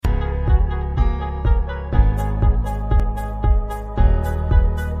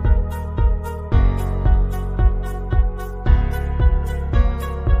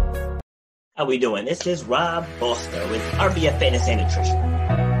How we doing? This is Rob Foster with RBF Fitness and Nutrition.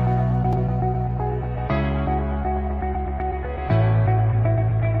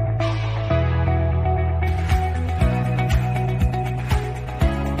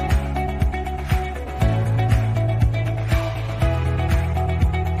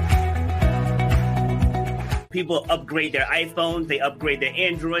 People upgrade their iPhones, they upgrade their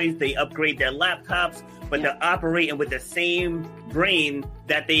Androids, they upgrade their laptops, but they're operating with the same brain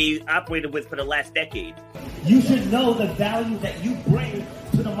that they operated with for the last decade. You should know the value that you bring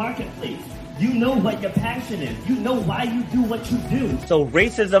to the marketplace. You know what your passion is. You know why you do what you do. So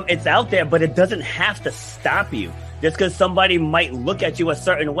racism, it's out there, but it doesn't have to stop you. Just because somebody might look at you a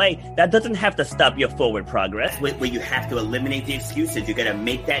certain way, that doesn't have to stop your forward progress. Where you have to eliminate the excuses. You got to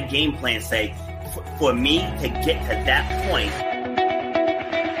make that game plan say, for me to get to that point.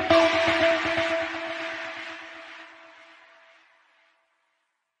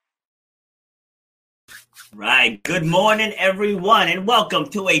 Right. Good morning, everyone, and welcome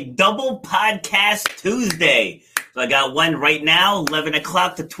to a double podcast Tuesday. So I got one right now, 11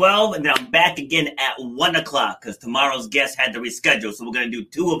 o'clock to 12, and then I'm back again at 1 o'clock because tomorrow's guest had to reschedule. So we're going to do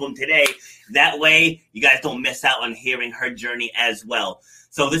two of them today. That way, you guys don't miss out on hearing her journey as well.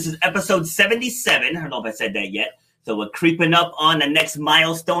 So this is episode 77. I don't know if I said that yet. So we're creeping up on the next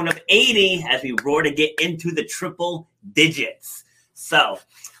milestone of 80 as we roar to get into the triple digits. So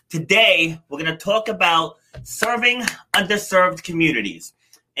today we're going to talk about serving underserved communities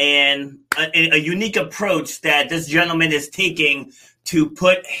and a unique approach that this gentleman is taking to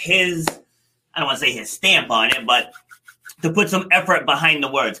put his, I don't want to say his stamp on it, but to put some effort behind the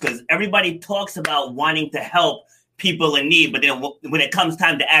words, because everybody talks about wanting to help people in need, but then when it comes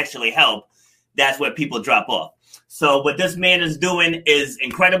time to actually help, that's where people drop off. So what this man is doing is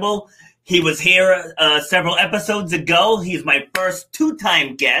incredible. He was here several episodes ago. He's my first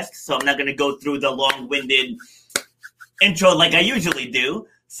two-time guest, so I'm not going to go through the long-winded intro like I usually do.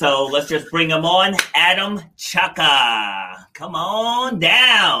 So let's just bring him on. Adam Chaka. Come on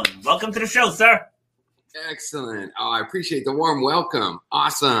down. Welcome to the show, sir. Excellent. Oh, I appreciate the warm welcome.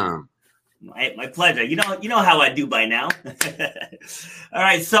 Awesome. My pleasure. You know how I do by now. All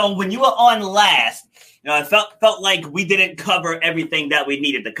right. So when you were on last, I felt like we didn't cover everything that we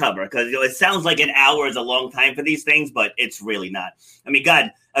needed to cover because it sounds like an hour is a long time for these things, but it's really not. I mean,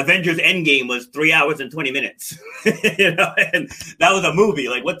 God, Avengers Endgame was 3 hours and 20 minutes. And that was a movie.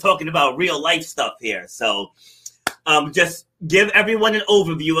 Like we're talking about real life stuff here. So just give everyone an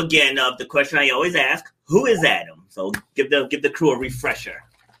overview again of the question I always ask: who is Adam? So give the crew a refresher.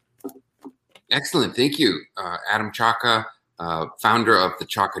 Excellent. Thank you. Adam Chaka, founder of the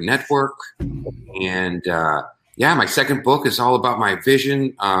Chaka Network. And my second book is all about my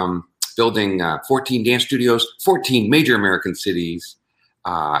vision, building 14 dance studios, 14 major American cities.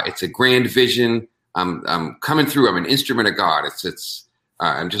 It's a grand vision. I'm coming through. I'm an instrument of God.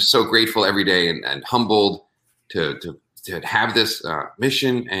 I'm just so grateful every day and humbled to have this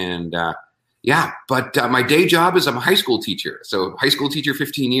mission. And but my day job is I'm a high school teacher. So high school teacher,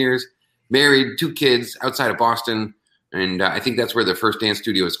 15 years. Married, 2 kids outside of Boston, and I think that's where the first dance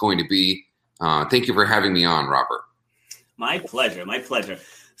studio is going to be. Thank you for having me on, Robert. My pleasure, my pleasure.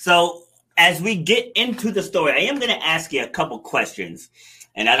 So as we get into the story, I am going to ask you a couple questions,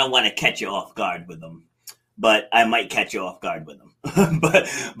 and I don't want to catch you off guard with them, but I might catch you off guard with them. but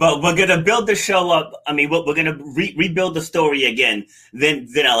we're going to build the show up. I mean, we're going to rebuild the story again. Then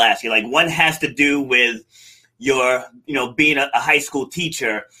I'll ask you, like, one has to do with your, being a high school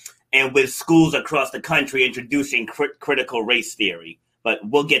teacher and with schools across the country introducing critical race theory. But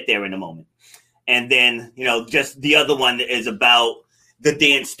we'll get there in a moment. And then, just the other one is about the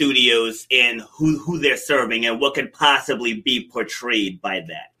dance studios and who they're serving and what could possibly be portrayed by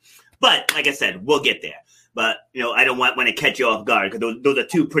that. But like I said, we'll get there. But, I don't want to catch you off guard because those are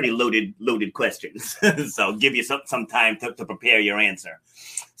two pretty loaded questions. So I'll give you some time to prepare your answer.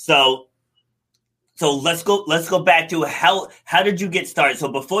 So let's go back to how did you get started? So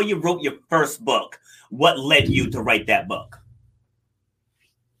before you wrote your first book, what led you to write that book?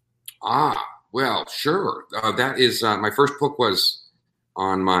 Well, sure. That is my first book was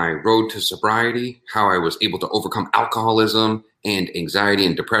on my road to sobriety, how I was able to overcome alcoholism and anxiety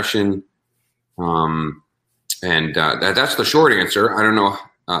and depression. That's the short answer. I don't know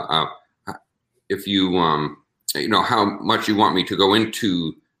if you how much you want me to go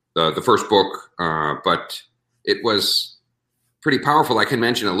into the first book, but it was pretty powerful. I can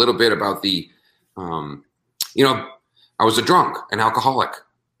mention a little bit about I was a drunk, an alcoholic.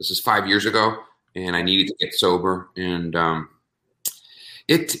 This is 5 years ago, and I needed to get sober. And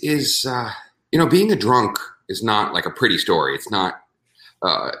it is, being a drunk is not like a pretty story. It's not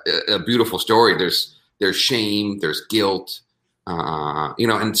a beautiful story. There's shame, there's guilt,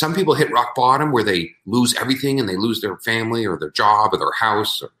 and some people hit rock bottom where they lose everything and they lose their family or their job or their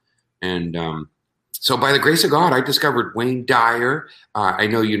house. So by the grace of God, I discovered Wayne Dyer. I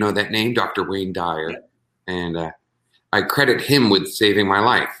know you know that name, Dr. Wayne Dyer. Yeah. And I credit him with saving my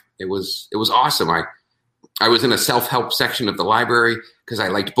life. It was awesome. I was in a self-help section of the library because I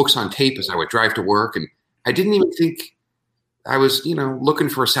liked books on tape as I would drive to work. And I didn't even think I was, looking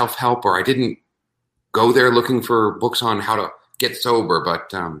for self-help, or I didn't go there looking for books on how to get sober.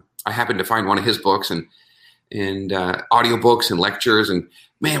 But I happened to find one of his books and audiobooks and lectures. And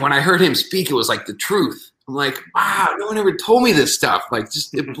man, when I heard him speak, it was like the truth. I'm like, wow, no one ever told me this stuff. Like,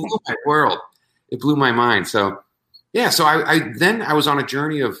 just it blew my world. It blew my mind. So, yeah. So I was on a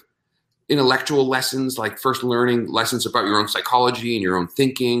journey of intellectual lessons, like first learning lessons about your own psychology and your own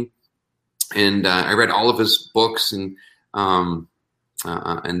thinking. And I read all of his books, and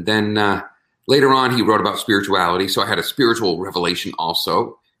then later on he wrote about spirituality. So I had a spiritual revelation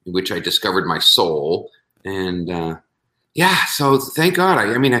also, in which I discovered my soul. And so thank God.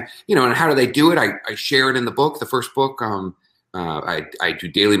 And how do they do it? I share it in the book. The first book, I do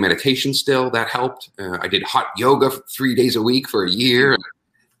daily meditation still. That helped. I did hot yoga 3 days a week for a year.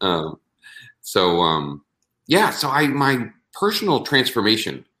 So my personal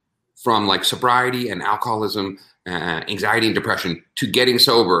transformation from like sobriety and alcoholism, anxiety and depression to getting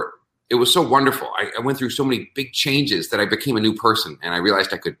sober, it was so wonderful. I went through so many big changes that I became a new person, and I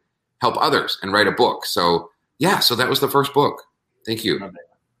realized I could help others and write a book. So that was the first book. Thank you.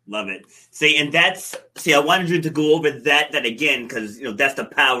 Love it. I wanted you to go over that again, because that's the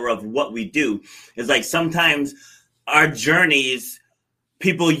power of what we do. It's like sometimes our journeys,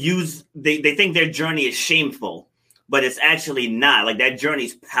 people they think their journey is shameful, but it's actually not. Like, that journey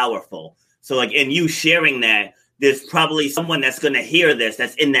is powerful. So like in you sharing that, there's probably someone that's going to hear this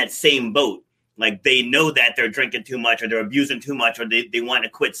that's in that same boat. Like, they know that they're drinking too much, or they're abusing too much, or they want to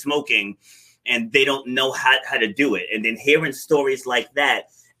quit smoking, and they don't know how to do it. And then hearing stories like that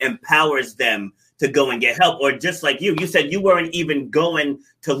empowers them to go and get help. Or just like you said, you weren't even going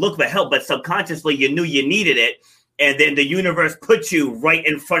to look for help, but subconsciously you knew you needed it. And then the universe put you right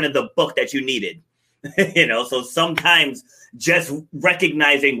in front of the book that you needed. So sometimes just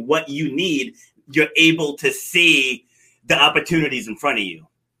recognizing what you need, you're able to see the opportunities in front of you.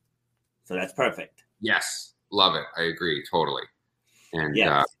 So that's perfect. Yes. Love it. I agree. Totally. And,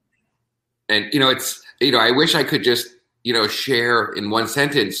 yes. I wish I could just, share in one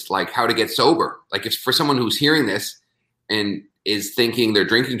sentence, like how to get sober. Like, if for someone who's hearing this and is thinking they're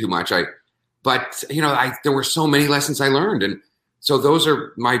drinking too much, there were so many lessons I learned. And so those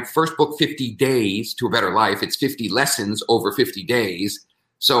are my first book, 50 Days to a Better Life. It's 50 lessons over 50 days.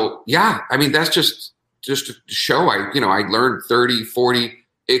 So that's just to show I learned 30, 40,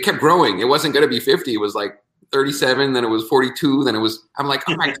 it kept growing. It wasn't going to be 50. It was like 37, then it was 42, then I'm like,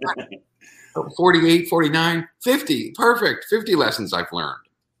 oh my God, 48, 49, 50, perfect. 50 lessons I've learned.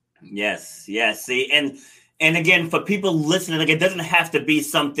 Yes. See, and again, for people listening, like, it doesn't have to be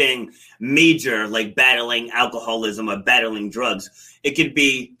something major like battling alcoholism or battling drugs. It could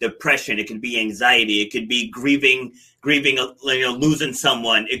be depression. It could be anxiety. It could be grieving, losing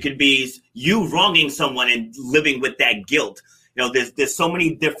someone. It could be you wronging someone and living with that guilt. There's so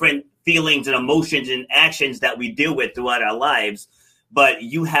many different feelings and emotions and actions that we deal with throughout our lives, but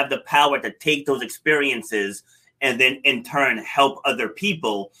you have the power to take those experiences and then in turn help other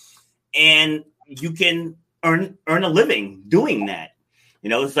people, and you can earn a living doing that.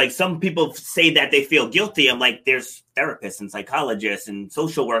 It's like some people say that they feel guilty. I'm like, there's therapists and psychologists and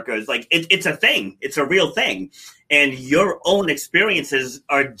social workers. Like, it's a thing. It's a real thing. And your own experiences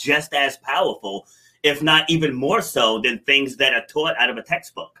are just as powerful, if not even more so, than things that are taught out of a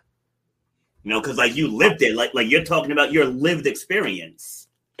textbook. Because like you lived it, like you're talking about your lived experience.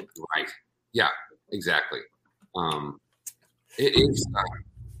 Right. Yeah, exactly. It is.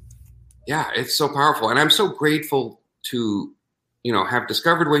 It's so powerful. And I'm so grateful to, have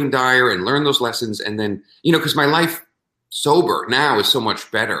discovered Wayne Dyer and learn those lessons. And then, because my life sober now is so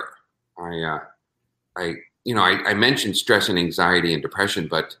much better. I mentioned stress and anxiety and depression,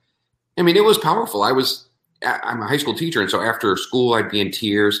 but it was powerful. I'm a high school teacher. And so after school, I'd be in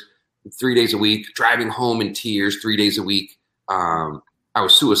tears 3 days a week, driving home in tears 3 days a week. I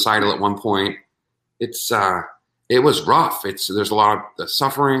was suicidal at one point. It was rough. There's a lot of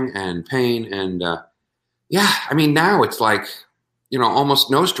suffering and pain. And now it's like, almost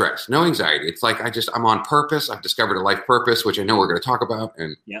no stress, no anxiety. It's like, I'm on purpose. I've discovered a life purpose, which I know we're going to talk about.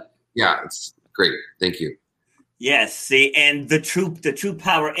 And it's great. Thank you. Yes, see, and the true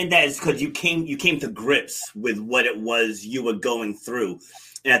power in that is because you came to grips with what it was you were going through.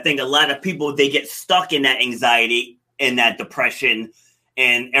 And I think a lot of people, they get stuck in that anxiety and that depression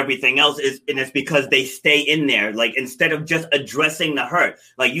and everything else, and it's because they stay in there. Like, instead of just addressing the hurt,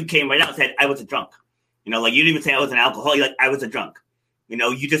 like, you came right out and said, I was a drunk. Like, you didn't even say I was an alcoholic. You're like, I was a drunk.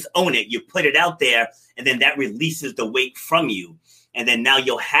 You just own it. You put it out there, and then that releases the weight from you. And then now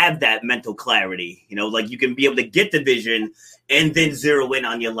you'll have that mental clarity, like, you can be able to get the vision and then zero in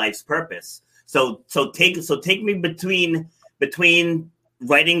on your life's purpose. So take me between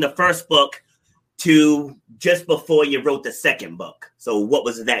writing the first book to just before you wrote the second book. So what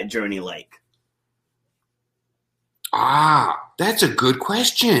was that journey like? That's a good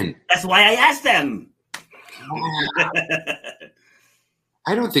question. That's why I asked them.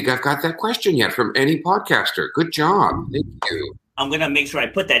 I don't think I've got that question yet from any podcaster. Good job. Thank you. I'm going to make sure I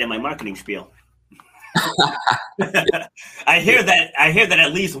put that in my marketing spiel. I hear that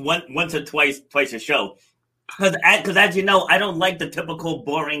at least once or twice a show. Because as you know, I don't like the typical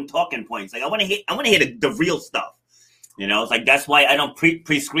boring talking points. Like, I want to hear the real stuff. It's like, that's why I don't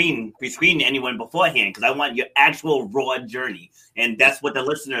pre-screen anyone beforehand, because I want your actual raw journey. And that's what the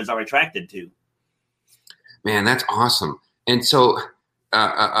listeners are attracted to. Man, that's awesome. And so,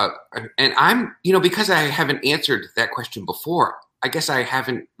 and I'm, because I haven't answered that question before, I guess I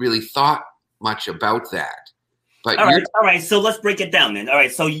haven't really thought much about that. But all right. So let's break it down then. All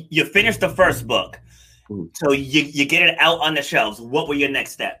right. So you finished the first book. So you get it out on the shelves. What were your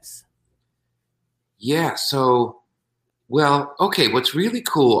next steps? Yeah. So, well, okay. What's really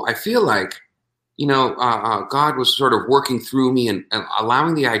cool, I feel like, God was sort of working through me and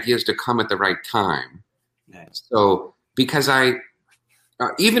allowing the ideas to come at the right time. Nice. So, because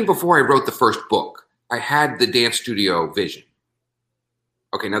even before I wrote the first book, I had the dance studio vision.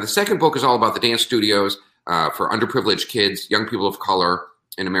 Okay, now the second book is all about the dance studios for underprivileged kids, young people of color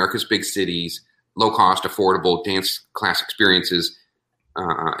in America's big cities, low-cost, affordable dance class experiences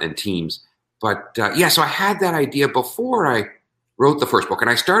and teams. But so I had that idea before I wrote the first book, and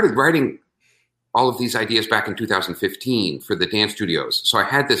I started writing all of these ideas back in 2015 for the dance studios. So I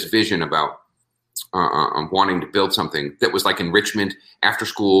had this vision about wanting to build something that was like enrichment, after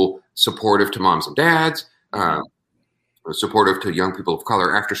school, supportive to moms and dads, supportive to young people of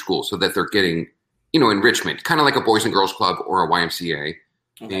color after school, so that they're getting, enrichment, kind of like a Boys and Girls Club or a YMCA.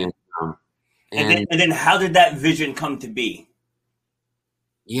 Okay. And then how did that vision come to be?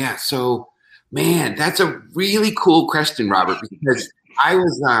 Yeah. So, man, that's a really cool question, Robert, because I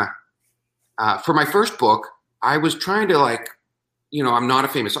was, for my first book, I was trying to I'm not a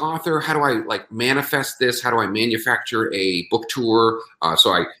famous author. How do I manifest this? How do I manufacture a book tour?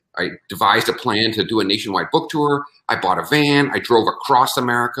 So I devised a plan to do a nationwide book tour. I bought a van. I drove across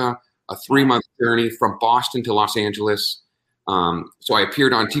America, a 3-month journey from Boston to Los Angeles. So I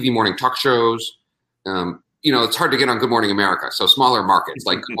appeared on TV morning talk shows. It's hard to get on Good Morning America. So smaller markets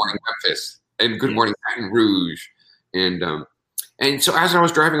like Good Morning Memphis and Good Morning Baton Rouge. And so as I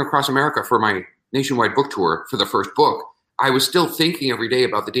was driving across America for my nationwide book tour for the first book, I was still thinking every day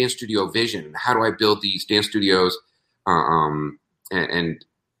about the dance studio vision. How do I build these dance studios and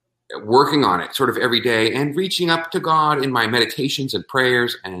working on it sort of every day and reaching up to God in my meditations and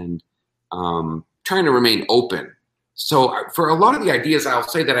prayers and trying to remain open. So for a lot of the ideas, I'll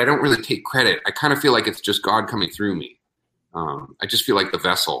say that I don't really take credit. I kind of feel like it's just God coming through me. I just feel like the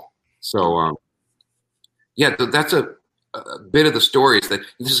vessel. So, that's a bit of the story. Is that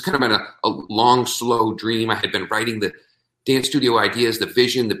this has kind of been a long, slow dream. I had been writing the dance studio ideas, the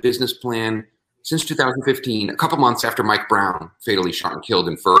vision, the business plan since 2015, a couple months after Mike Brown fatally shot and killed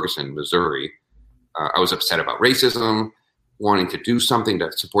in Ferguson, Missouri. I was upset about racism, wanting to do something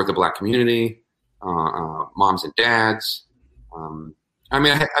to support the Black community, moms and dads.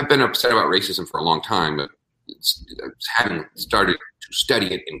 I've been upset about racism for a long time, but having started to study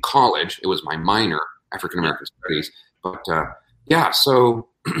it in college, it was my minor, African American Studies. But so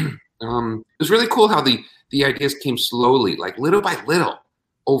it was really cool how the ideas came slowly, like little by little,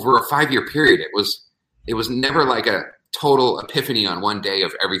 over a 5-year period. It was never like a total epiphany on one day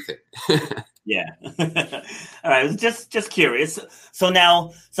of everything. Yeah. All right. I was just curious. So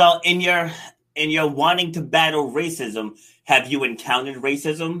in your wanting to battle racism, have you encountered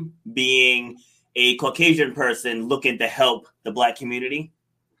racism being a Caucasian person looking to help the Black community?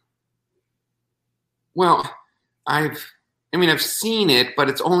 Well, I've seen it, but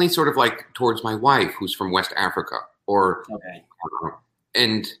it's only sort of like towards my wife, who's from West Africa, or okay.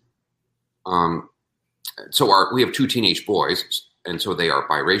 So we have 2 teenage boys, and so they are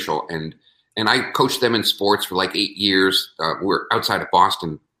biracial, and I coached them in sports for like 8 years. We're outside of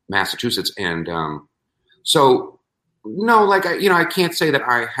Boston, Massachusetts, and So no, like I can't say that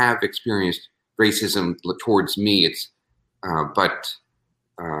I have experienced racism towards me. It's, but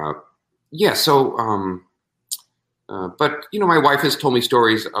yeah. So, but my wife has told me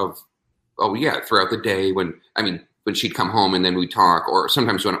stories of, oh yeah, throughout the day when she'd come home and then we'd talk, or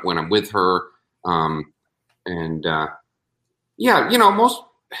sometimes when I'm with her, and yeah,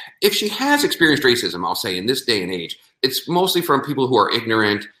 if she has experienced racism, I'll say in this day and age, it's mostly from people who are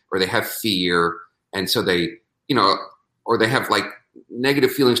ignorant or they have fear, and so they, or they have like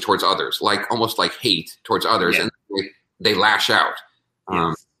negative feelings towards others, like almost like hate towards others, and they lash out.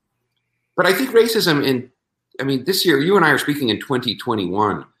 Yes. But I think racism this year, you and I are speaking in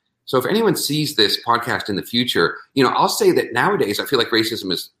 2021. So if anyone sees this podcast in the future, I'll say that nowadays I feel like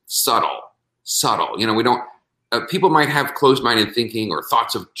racism is subtle. We don't, people might have closed-minded thinking or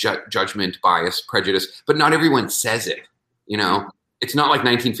thoughts of judgment, bias, prejudice, but not everyone says it. It's not like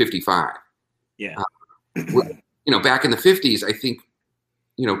 1955. Yeah. Back in the 50s, I think,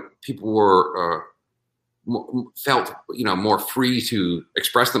 people were, felt, more free to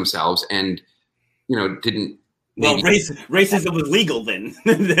express themselves and, didn't. Well, racism was legal then.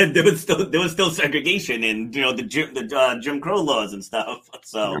 there was still segregation and the Jim Crow laws and stuff.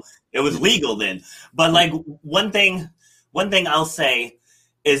 So it was legal then. But like one thing I'll say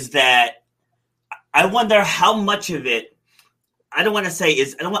is that I wonder how much of it. I don't want to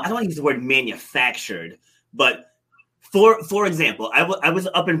use the word manufactured, but for example, I was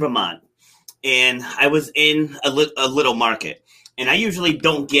up in Vermont and I was in a little market. And I usually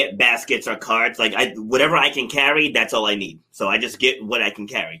don't get baskets or carts. Like whatever I can carry, that's all I need. So I just get what I can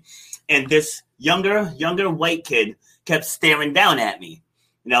carry. And this younger white kid kept staring down at me,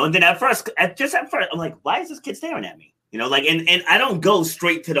 And then at first, I'm like, why is this kid staring at me? And I don't go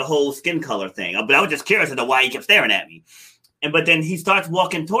straight to the whole skin color thing, but I was just curious as to why he kept staring at me. But then he starts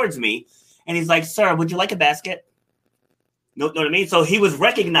walking towards me, and he's like, "Sir, would you like a basket?" Know what I mean? So he was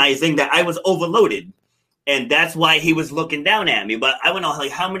recognizing that I was overloaded. And that's why he was looking down at me. But I don't know,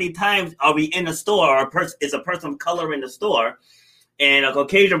 like, how many times are we in a store, or is a person of color in the store, and a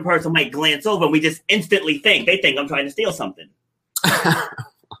Caucasian person might glance over, and we just instantly think I'm trying to steal something.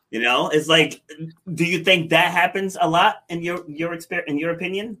 It's like, do you think that happens a lot in your experience, in your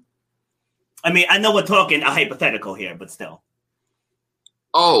opinion? I mean, I know we're talking a hypothetical here, but still.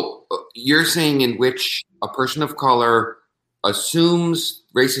 Oh, you're saying in which a person of color assumes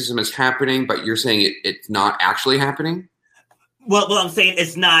racism is happening, but you're saying it's not actually happening? Well, I'm saying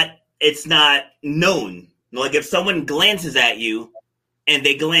it's not known. Like if someone glances at you and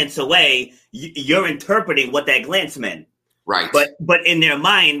they glance away, you're interpreting what that glance meant. Right. But in their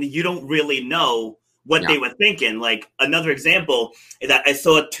mind, you don't really know what they were thinking. Like another example is that I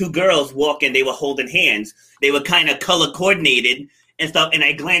saw two girls walking, they were holding hands. They were kind of color coordinated and stuff. And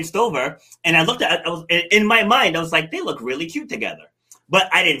I glanced over and I looked at, in my mind, I was like, they look really cute together. But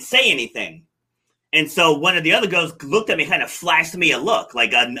I didn't say anything. And so one of the other girls looked at me, kind of flashed me a look,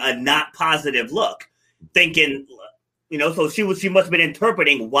 like a not positive look, thinking, so she must have been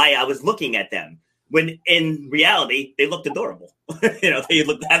interpreting why I was looking at them. When in reality, they looked adorable. They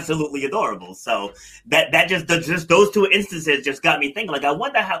looked absolutely adorable. So that just those two instances just got me thinking. Like, I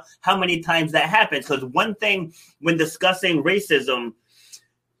wonder how many times that happens. Because one thing when discussing racism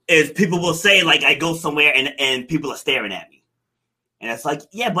is people will say, like, I go somewhere and people are staring at me, and it's like,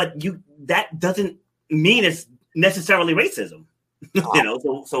 yeah, but that doesn't mean it's necessarily racism.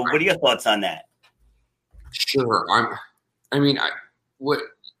 So what are your thoughts on that? Sure, what.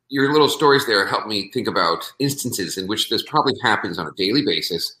 Your little stories there help me think about instances in which this probably happens on a daily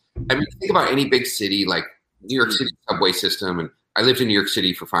basis. I mean, think about any big city like New York City subway system. And I lived in New York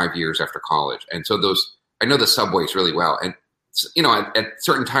City for 5 years after college. And so I know the subways really well. And, at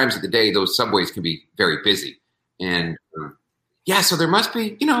certain times of the day, those subways can be very busy. And so there must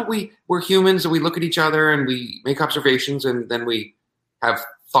be, we're humans and we look at each other and we make observations and then we have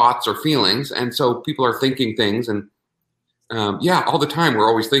thoughts or feelings. And so people are thinking things and, all the time we're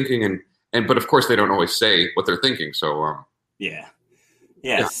always thinking but of course they don't always say what they're thinking. So,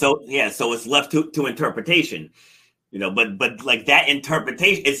 So it's left to interpretation, but like that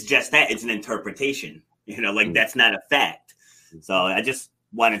interpretation, it's just that it's an interpretation, that's not a fact. So I just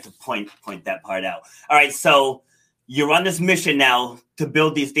wanted to point that part out. All right. So you're on this mission now to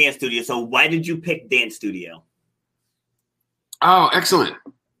build these dance studios. So why did you pick Dance Studio? Oh, excellent.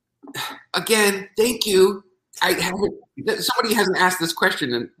 Again, thank you. Somebody hasn't asked this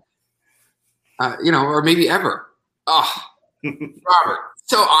question and, or maybe ever. Oh, Robert,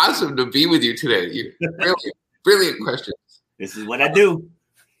 so awesome to be with you today. Brilliant questions. This is what I do.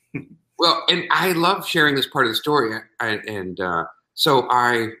 Well, and I love sharing this part of the story. So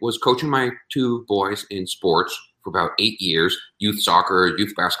I was coaching my two boys in sports for about 8 years, youth soccer,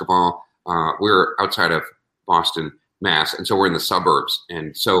 youth basketball. We're outside of Boston, Mass, and so we're in the suburbs.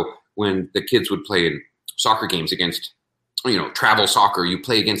 And so when the kids would play in soccer games against, travel soccer, you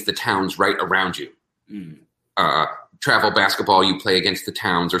play against the towns right around you. Travel basketball, you play against the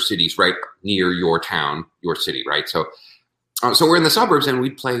towns or cities right near your town, your city, right? So we're in the suburbs, and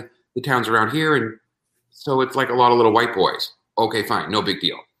we'd play the towns around here, and so it's like a lot of little white boys. Okay, fine, no big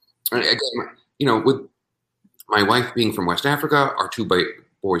deal. And again, with my wife being from West Africa, our two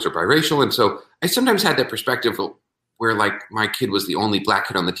boys are biracial, and so I sometimes had that perspective where like my kid was the only black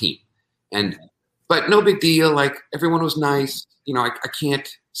kid on the team, but no big deal. Like everyone was nice. I can't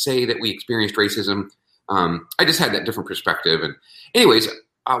say that we experienced racism. I just had that different perspective. And anyways,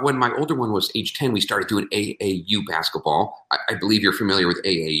 when my older one was age 10, we started doing AAU basketball. I believe you're familiar with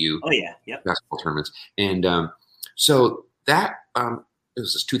AAU. Oh yeah, yep. Basketball tournaments. And so that it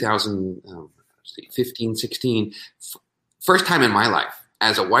was 2015, 16. First time in my life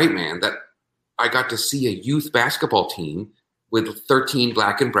as a white man that I got to see a youth basketball team with 13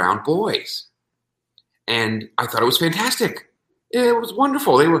 black and brown boys. And I thought it was fantastic. It was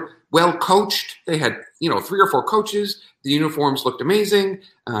wonderful. They were well coached. They had, 3 or 4 coaches. The uniforms looked amazing.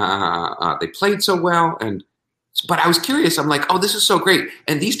 They played so well. But I was curious. I'm like, oh, this is so great.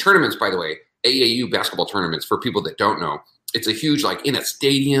 And these tournaments, by the way, AAU basketball tournaments, for people that don't know, it's a huge, like in a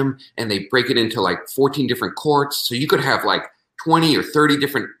stadium, and they break it into like 14 different courts. So you could have like 20 or 30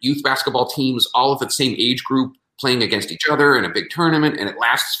 different youth basketball teams, all of the same age group, playing against each other in a big tournament, and it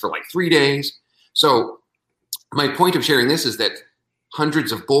lasts for like 3 days. So my point of sharing this is that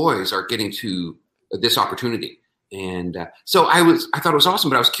hundreds of boys are getting to this opportunity. And so I thought it was awesome,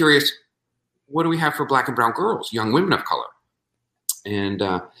 but I was curious, what do we have for black and brown girls, young women of color? And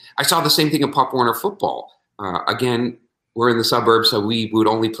I saw the same thing in Pop Warner football. Again, we're in the suburbs, so we would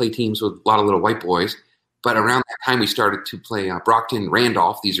only play teams with a lot of little white boys. But around that time, we started to play Brockton,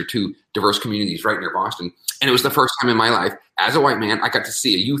 Randolph. These are two diverse communities right near Boston. And it was the first time in my life, as a white man, I got to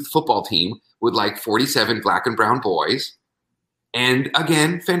see a youth football team with like 47 black and brown boys. And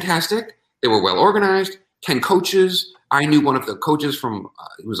again, fantastic. They were well organized, 10 coaches. I knew one of the coaches from,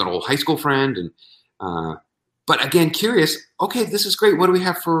 he was an old high school friend. And but again, curious, okay, this is great. What do we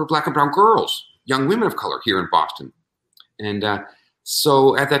have for black and brown girls, young women of color here in Boston? And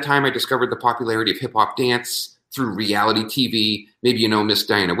so at that time, I discovered the popularity of hip-hop dance through reality TV. Maybe you know Miss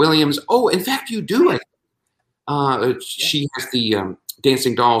Diana Williams. Oh, in fact, you do. She has the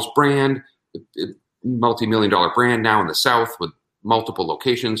Dancing Dolls brand, multi-million-dollar brand now in the South with multiple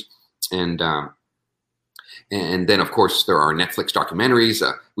locations. And then, of course, there are Netflix documentaries.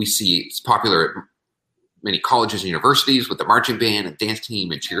 We see it's popular at many colleges and universities with the marching band and dance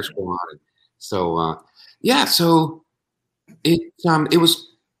team and cheer squad. So, so it was,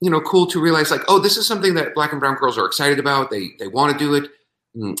 cool to realize like, oh, this is something that black and brown girls are excited about. They want to do it.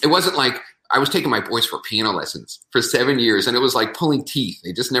 It wasn't like I was taking my boys for piano lessons for 7 years, and it was like pulling teeth.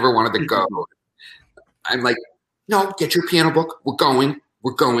 They just never wanted to go. I'm like, no, get your piano book. We're going.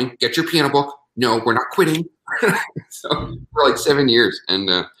 Get your piano book. No, we're not quitting. So for like 7 years. And,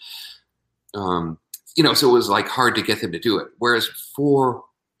 so it was like hard to get them to do it. Whereas for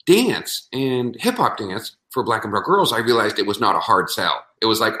dance and hip hop dance for black and brown girls, I realized it was not a hard sell. It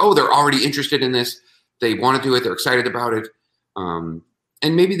was like, oh, they're already interested in this. They want to do it. They're excited about it. And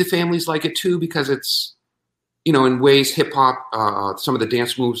maybe the families like it too, because it's, in ways hip hop, some of the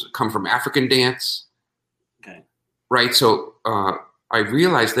dance moves come from African dance. Okay. Right. So, I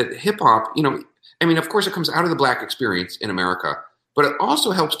realized that hip hop, of course it comes out of the black experience in America, but it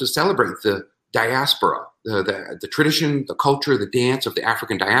also helps to celebrate the diaspora, the tradition, the culture, the dance of the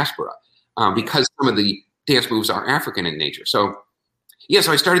African diaspora, because some of the dance moves are African in nature. So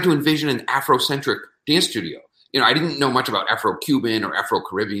I started to envision an Afrocentric dance studio. I didn't know much about Afro-Cuban or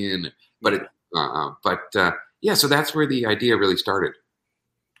Afro-Caribbean, but so that's where the idea really started.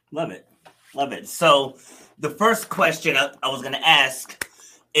 Love it. So the first question I was going to ask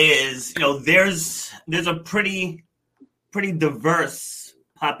is, there's a pretty diverse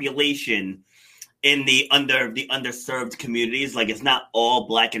population in the underserved communities. Like it's not all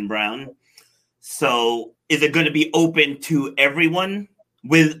black and brown. So is it going to be open to everyone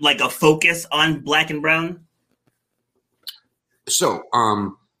with like a focus on black and brown? So,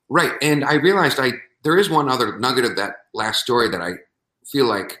 right. And I realized there is one other nugget of that last story that I feel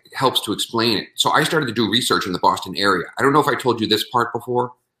like helps to explain it. So I started to do research in the Boston area. I don't know if I told you this part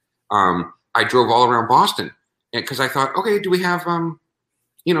before. I drove all around Boston because I thought, okay, do we have,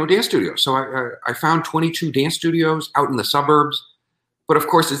 dance studios? So I found 22 dance studios out in the suburbs, but of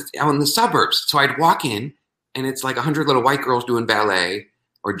course it's out in the suburbs. So I'd walk in and it's like 100 little white girls doing ballet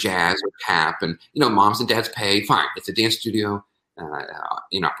or jazz or tap, and moms and dads pay. Fine, it's a dance studio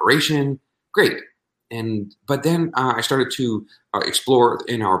in operation. Great. But then I started to explore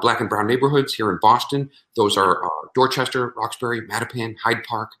in our Black and brown neighborhoods here in Boston. Those are Dorchester, Roxbury, Mattapan, Hyde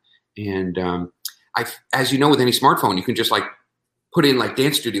Park, and as you know, with any smartphone, you can just like put in like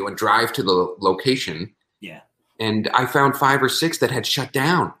dance studio and drive to the location. Yeah. And I found 5 or 6 that had shut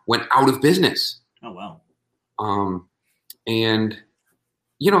down, went out of business. Oh wow. And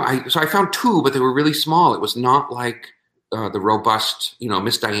I found 2, but they were really small. It was not like the robust,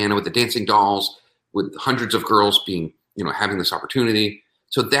 Miss Diana with the dancing dolls, with hundreds of girls being, having this opportunity.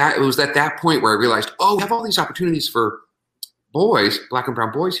 So it was at that point where I realized, we have all these opportunities for boys, Black and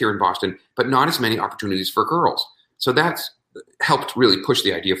brown boys here in Boston, but not as many opportunities for girls. So that's helped really push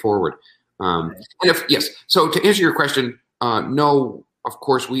the idea forward. So to answer your question, no, of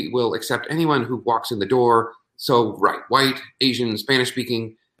course we will accept anyone who walks in the door. So right, white, Asian, Spanish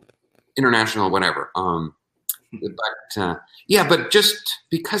speaking, international, whatever. But just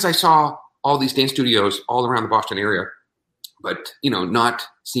because I saw all these dance studios all around the Boston area, but not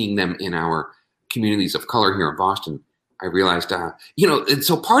seeing them in our communities of color here in Boston, I realized, and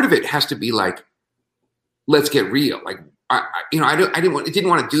so part of it has to be like, let's get real. Like, I didn't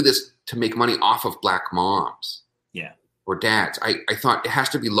want to do this to make money off of Black moms, or dads. I thought it has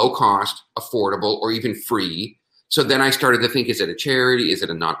to be low cost, affordable, or even free. So then I started to think, is it a charity? Is it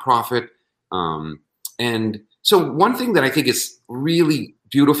a nonprofit? And so one thing that I think is really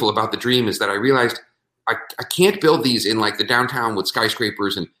beautiful about the dream is that I realized I can't build these in like the downtown with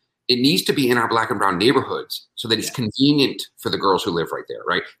skyscrapers, and it needs to be in our Black and brown neighborhoods so that it's convenient for the girls who live right there,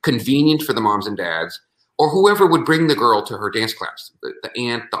 right? Convenient for the moms and dads, or whoever would bring the girl to her dance class, the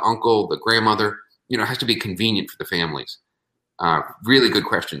aunt, the uncle, the grandmother. It has to be convenient for the families. Really good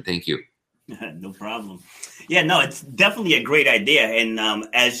question. Thank you. No problem. Yeah, no, it's definitely a great idea. And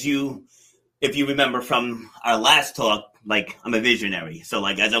if you remember from our last talk, like I'm a visionary. So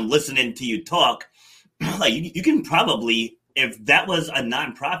like as I'm listening to you talk, like you can probably, if that was a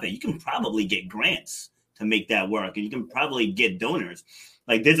nonprofit, you can probably get grants to make that work, and you can probably get donors.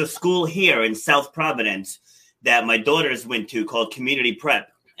 Like there's a school here in South Providence that my daughters went to called Community Prep.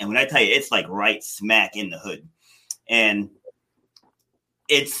 And when I tell you, it's like right smack in the hood. And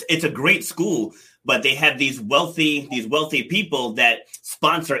it's a great school, but they have these wealthy people that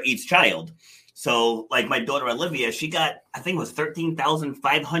sponsor each child. So like my daughter Olivia, she got, I think it was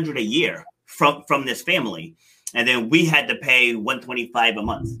 $13,500 a year from this family. And then we had to pay $125 a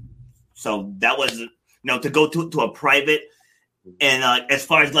month. So that was, to go to a private. And as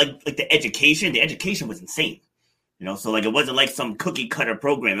far as like the education was insane. So like it wasn't like some cookie cutter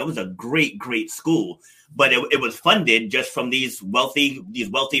program. It was a great school, but it was funded just from these wealthy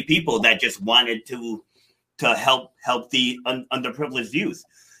people that just wanted to help the underprivileged youth.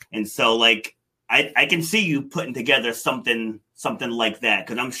 And so like I can see you putting together something like that,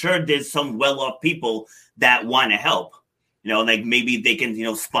 because I'm sure there's some well-off people that want to help. Like maybe they can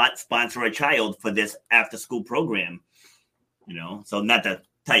sponsor a child for this after school program. So not to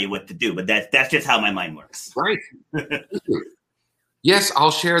tell you what to do, but that's just how my mind works. Right. Yes,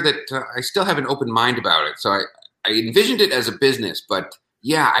 I'll share that I still have an open mind about it. So I envisioned it as a business, but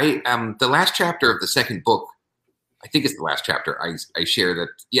the last chapter of the second book, I think it's the last chapter, I share that,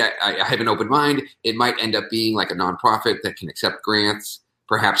 I have an open mind. It might end up being like a nonprofit that can accept grants.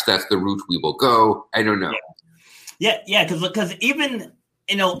 Perhaps that's the route we will go. I don't know. Yeah, because even...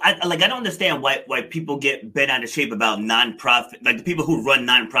 I don't understand why people get bent out of shape about nonprofit, like the people who run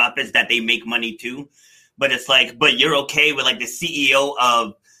nonprofits that they make money too. But it's like, but you're okay with like the CEO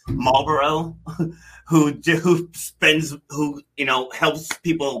of Marlboro who helps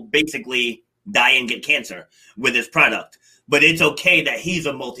people basically die and get cancer with his product. But it's okay that he's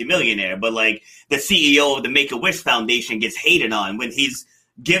a multimillionaire. But like the CEO of the Make-A-Wish Foundation gets hated on when he's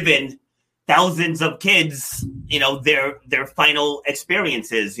given thousands of kids, their final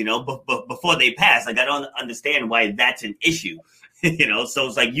experiences, before they pass. Like, I don't understand why that's an issue, So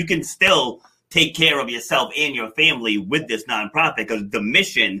it's like you can still take care of yourself and your family with this nonprofit, because the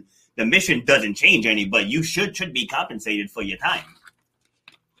mission doesn't change any, but you should be compensated for your time.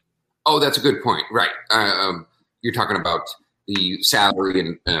 Oh, that's a good point. Right. You're talking about the salary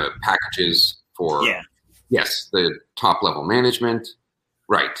and packages for, yes, the top level management.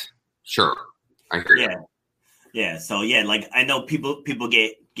 Right. Sure. I hear you. Yeah. So like I know people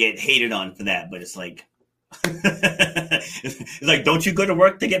get hated on for that, but it's like, it's like, don't you go to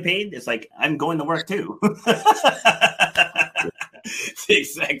work to get paid? It's like, I'm going to work too. It's the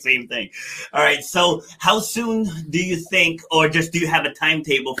exact same thing. All right. So how soon do you think, or just do you have a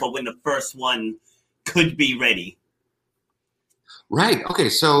timetable for when the first one could be ready? Right. Okay.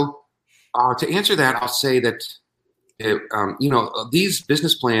 So to answer that, I'll say that, these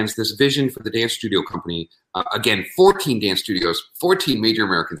business plans, this vision for the dance studio company, again, 14 dance studios, 14 major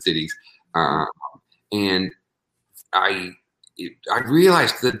American cities. And I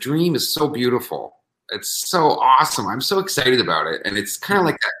realized the dream is so beautiful. It's so awesome. I'm so excited about it. And it's kind of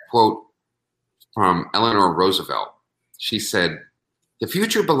like that quote from Eleanor Roosevelt. She said, "The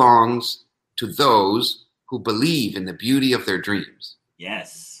future belongs to those who believe in the beauty of their dreams."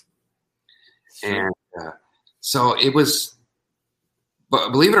 Yes. And so it was,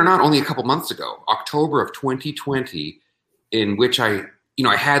 but believe it or not, only a couple months ago, October of 2020, in which I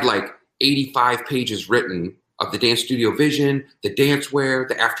had like 85 pages written of the dance studio vision, the dance wear,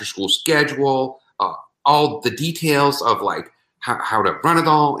 the after school schedule, all the details of like how to run it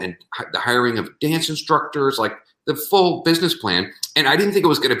all, and the hiring of dance instructors, like the full business plan. And I didn't think it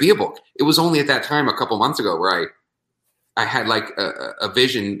was going to be a book. It was only at that time, a couple months ago, where I had like a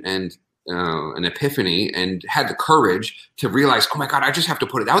vision and an epiphany, and had the courage to realize, oh my God, I just have to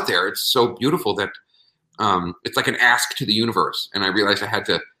put it out there. It's so beautiful that it's like an ask to the universe. And I realized I had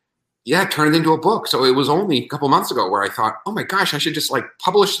to, turn it into a book. So it was only a couple months ago where I thought, oh my gosh, I should just like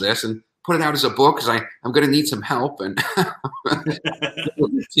publish this and put it out as a book, because I'm going to need some help and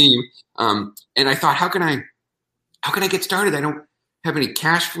the team. And I thought, how can I get started? I don't have any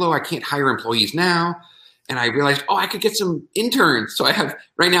cash flow. I can't hire employees now. And I realized, I could get some interns. So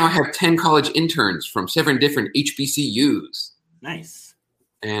right now I have 10 college interns from 7 different HBCUs. Nice.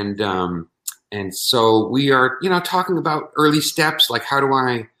 And so we are, talking about early steps, like how do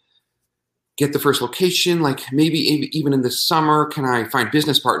I get the first location? Like maybe even in the summer, can I find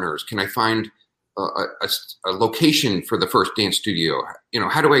business partners? Can I find a location for the first dance studio?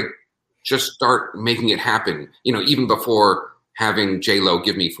 How do I just start making it happen? Even before having J-Lo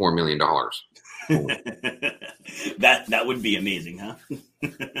give me $4 million. That would be amazing, huh?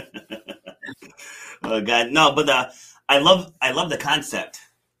 Oh God, no, but I love the concept.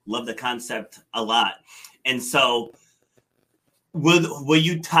 Love the concept a lot. And so, will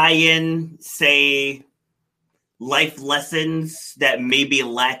you tie in, say, life lessons that may be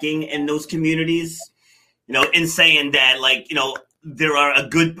lacking in those communities? In saying that, like, there are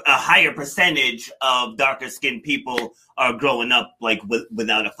a higher percentage of darker skinned people are growing up like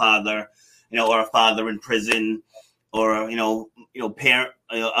without a father, or a father in prison, or parent,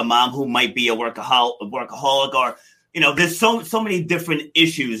 a mom who might be a workaholic, or there's so many different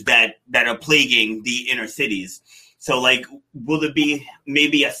issues that are plaguing the inner cities. So, like, will there be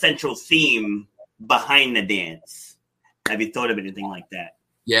maybe a central theme behind the dance? Have you thought of anything like that?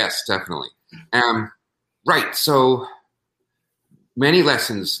 Yes, definitely. Right. So many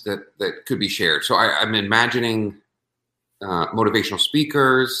lessons that could be shared. So I'm imagining motivational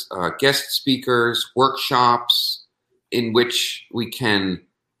speakers, guest speakers, workshops in which we can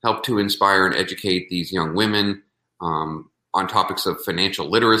help to inspire and educate these young women on topics of financial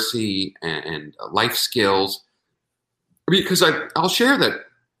literacy and life skills. Because I'll share that,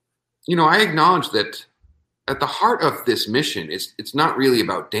 I acknowledge that at the heart of this mission it's not really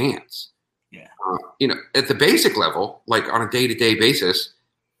about dance. Yeah. At the basic level, like on a day-to-day basis,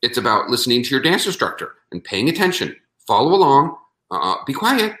 it's about listening to your dance instructor and paying attention. Follow along, be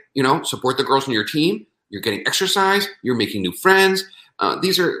quiet, support the girls on your team. You're getting exercise, you're making new friends.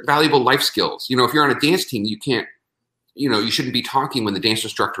 These are valuable life skills. If you're on a dance team, you can't, you shouldn't be talking when the dance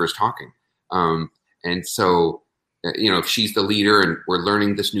instructor is talking. And so, if she's the leader and we're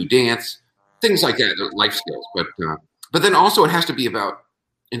learning this new dance, things like that, life skills. But then also it has to be about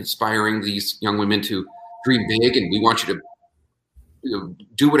inspiring these young women to dream big, and we want you to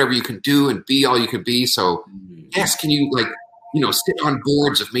do whatever you can do and be all you can be. So yes, can you sit on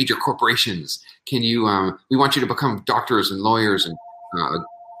boards of major corporations? Can you, we want you to become doctors and lawyers, and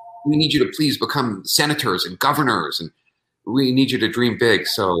we need you to please become senators and governors, and we need you to dream big.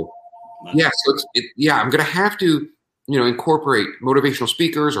 So yeah, so I'm going to have to, incorporate motivational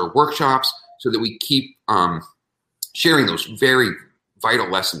speakers or workshops so that we keep sharing those very vital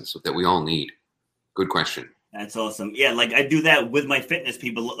lessons that we all need. Good question. That's awesome. Yeah, like I do that with my fitness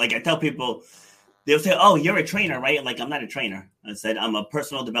people. Like I tell people, they'll say, "Oh, you're a trainer, right?" Like, I'm not a trainer. I said, I'm a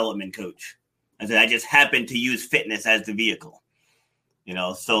personal development coach. I said, I just happen to use fitness as the vehicle.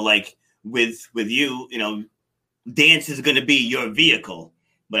 So like with you, dance is going to be your vehicle.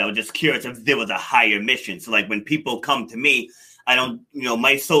 But I was just curious if there was a higher mission. So like when people come to me, I don't,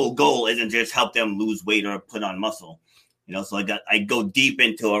 my sole goal isn't just help them lose weight or put on muscle. So I go deep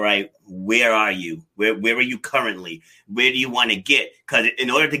into, all right, where are you? Where are you currently? Where do you want to get? Because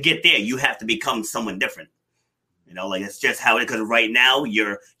in order to get there, you have to become someone different. You know, like it's just how it is. Because right now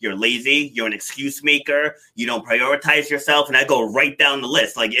you're lazy, you're an excuse maker, you don't prioritize yourself, and I go right down the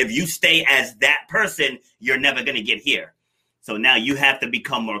list. Like if you stay as that person, you're never gonna get here. So now you have to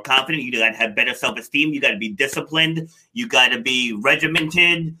become more confident. You got to have better self-esteem. You got to be disciplined. You got to be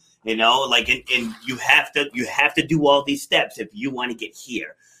regimented. You know, like and you have to do all these steps if you want to get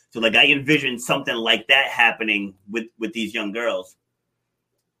here. So like I envision something like that happening with these young girls.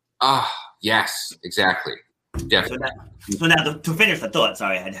 Yes, exactly. Definitely. So now to finish the thought,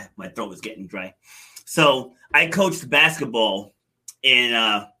 sorry, my throat was getting dry. So I coached basketball in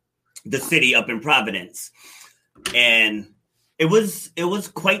the city up in Providence, and it was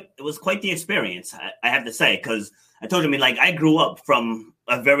quite the experience. I have to say, because I told him, like, I grew up from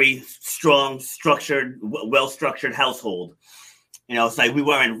a very strong, structured, well-structured household. You know, it's like we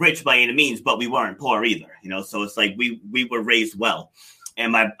weren't rich by any means, but we weren't poor either. You know, so it's like we were raised well.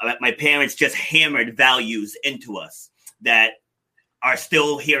 And my parents just hammered values into us that are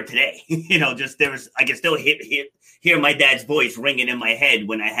still here today. You know, I can still hear my dad's voice ringing in my head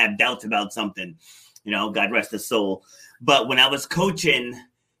when I have doubts about something. You know, God rest his soul. But when I was coaching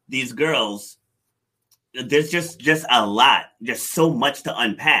these girls, there's just a lot, just so much to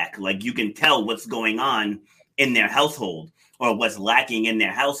unpack. Like you can tell what's going on in their household or what's lacking in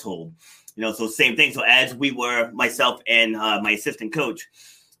their household. You know, so same thing. So as we were, myself and my assistant coach,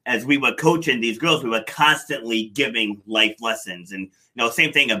 as we were coaching these girls, we were constantly giving life lessons. And, you know,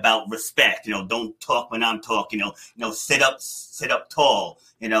 same thing about respect. You know, don't talk when I'm talking. You know, sit up tall.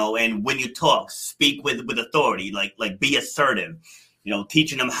 You know, and when you talk, speak with authority. Like be assertive. You know,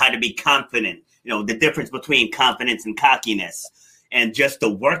 teaching them how to be confident. You know, the difference between confidence and cockiness, and just the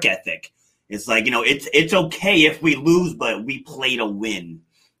work ethic. It's like, you know, it's okay if we lose, but we play to win.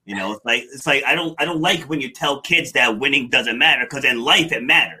 You know, it's like I don't like when you tell kids that winning doesn't matter, because in life it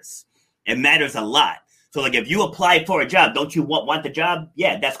matters. It matters a lot. So like if you apply for a job, don't you want the job?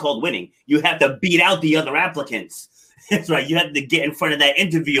 Yeah, that's called winning. You have to beat out the other applicants. It's right. You have to get in front of that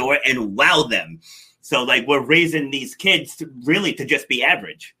interviewer and wow them. So like we're raising these kids to just be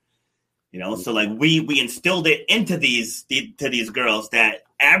average. You know, so like we instilled it into these girls that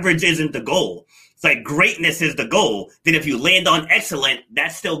average isn't the goal. It's like greatness is the goal. Then if you land on excellent,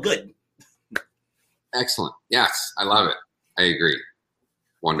 that's still good. Excellent. Yes, I love it. I agree.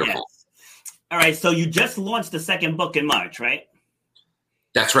 Wonderful. Yes. All right. So you just launched the second book in March, right?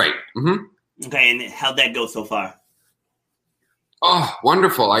 That's right. Mm-hmm. Okay. And how'd that go so far? Oh,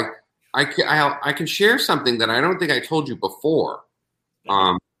 wonderful. I can share something that I don't think I told you before.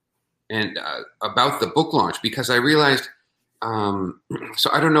 And about the book launch, because I realized, so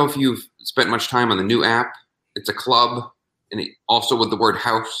I don't know if you've spent much time on the new app. It's a club, and also with the word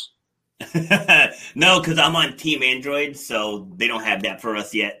house. No, because I'm on Team Android, so they don't have that for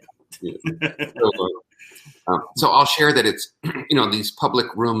us yet. Yeah. So I'll share that it's, you know, these public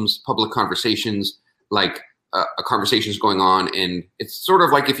rooms, public conversations, like a conversation's going on, and it's sort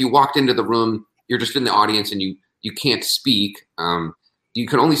of like if you walked into the room, you're just in the audience and you can't speak. You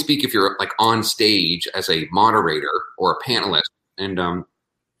can only speak if you're like on stage as a moderator or a panelist. And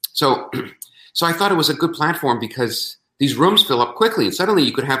so I thought it was a good platform because these rooms fill up quickly, and suddenly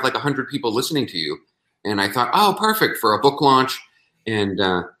you could have like 100 people listening to you. And I thought, oh, perfect for a book launch. And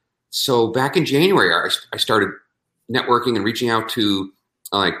so back in January, I started networking and reaching out to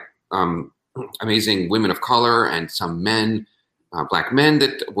amazing women of color and some men, Black men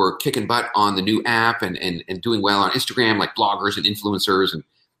that were kicking butt on the new app and doing well on Instagram, like bloggers and influencers. And,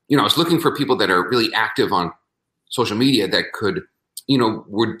 you know, I was looking for people that are really active on social media that could, you know,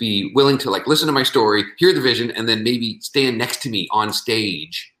 would be willing to like listen to my story, hear the vision, and then maybe stand next to me on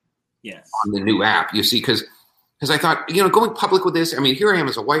stage. Yes. On the new app, you see, because I thought, you know, going public with this, I mean, here I am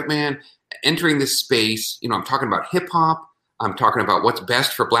as a white man entering this space, you know, I'm talking about hip hop. I'm talking about what's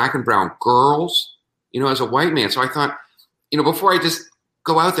best for Black and brown girls, you know, as a white man. So I thought, you know, before I just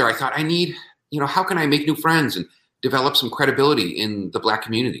go out there, I thought I need, you know, how can I make new friends and develop some credibility in the Black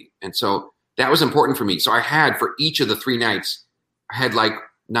community? And so that was important for me. So I had, for each of the 3 nights, I had like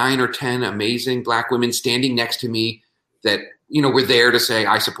 9 or 10 amazing Black women standing next to me that, you know, were there to say,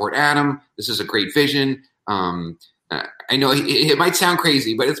 I support Adam. This is a great vision. I know it might sound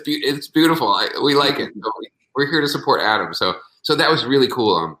crazy, but it's beautiful. We like it. So we're here to support Adam. So that was really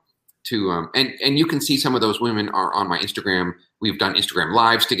cool. And you can see some of those women are on my Instagram. We've done Instagram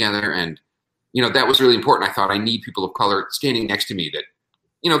lives together, and you know that was really important. I thought I need people of color standing next to me that,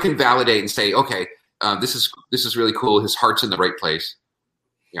 you know, can validate and say, okay, this is really cool. His heart's in the right place.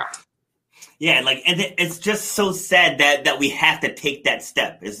 Yeah. Yeah, like, and it's just so sad that we have to take that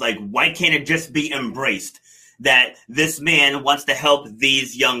step. It's like, why can't it just be embraced that this man wants to help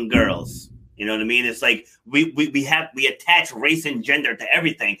these young girls? You know what I mean? It's like we attach race and gender to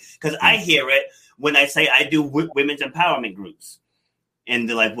everything, because I hear it when I say I do women's empowerment groups. And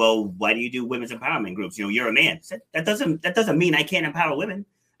they're like, well, why do you do women's empowerment groups? You know, you're a man. That doesn't mean I can't empower women.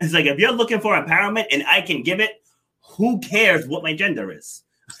 It's like, if you're looking for empowerment and I can give it, who cares what my gender is?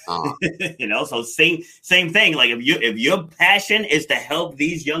 You know, so same thing. Like, if your passion is to help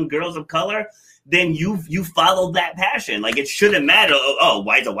these young girls of color, then you follow that passion. Like, it shouldn't matter. Oh,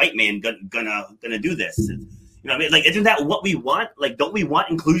 why is a white man gonna do this? You know what I mean? Like, isn't that what we want? Like, don't we want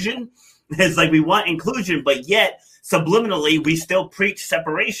inclusion? It's like, we want inclusion, but yet subliminally we still preach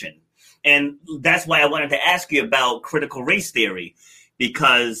separation. And that's why I wanted to ask you about critical race theory,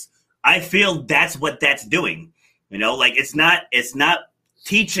 because I feel that's what that's doing. You know, like, it's not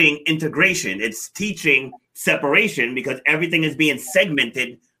teaching integration, it's teaching separation, because everything is being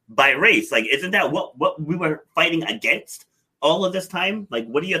segmented by race. Like, isn't that what we were fighting against all of this time? Like,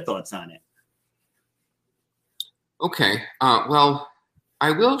 what are your thoughts on it? Okay. Well,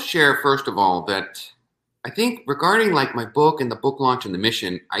 I will share, first of all, that I think regarding like my book and the book launch and the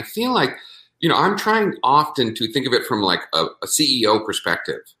mission, I feel like, you know, I'm trying often to think of it from like a CEO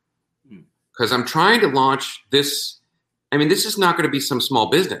perspective, because I'm trying to launch this. I mean, this is not going to be some small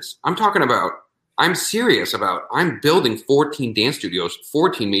business. I'm serious about, I'm building 14 dance studios,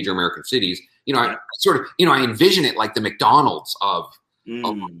 14 major American cities. You know, I sort of, you know, I envision it like the McDonald's of you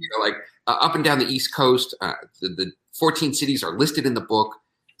know, like up and down the East Coast. The 14 cities are listed in the book.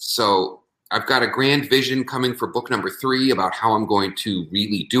 So I've got a grand vision coming for book number 3 about how I'm going to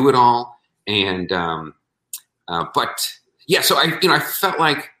really do it all. And, but yeah, so I felt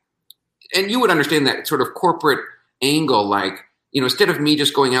like, and you would understand that sort of corporate angle, like, you know, instead of me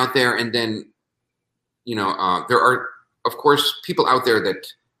just going out there and then, you know, there are, of course, people out there that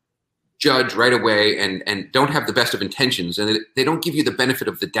judge right away and don't have the best of intentions, and they don't give you the benefit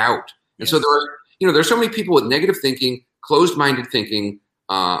of the doubt. And so there's so many people with negative thinking, closed-minded thinking,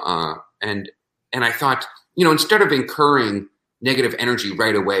 and I thought, you know, instead of incurring negative energy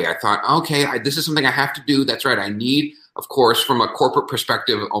right away, I thought, okay, this is something I have to do. That's right. I need, of course, from a corporate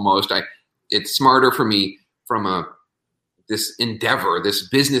perspective, almost, it's smarter for me from this endeavor, this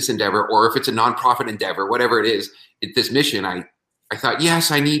business endeavor, or if it's a nonprofit endeavor, whatever it is, this mission, I thought,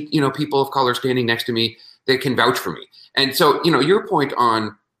 yes, I need, you know, people of color standing next to me that can vouch for me. And so, you know, your point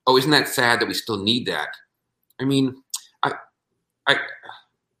on, oh, isn't that sad that we still need that? I mean,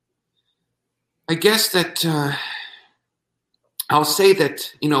 I guess that I'll say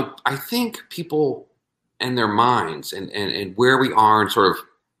that, you know, I think people and their minds and where we are in sort of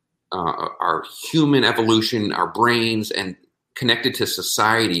our human evolution, our brains, and connected to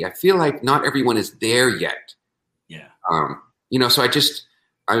society, I feel like not everyone is there yet. Yeah. You know, so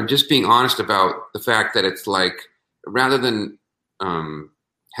I'm just being honest about the fact that it's like, rather than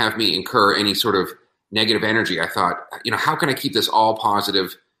have me incur any sort of negative energy, I thought, you know, how can I keep this all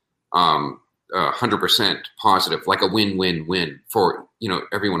positive, 100% positive, like a win-win-win for, you know,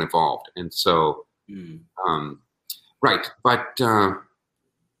 everyone involved. And so, right. But,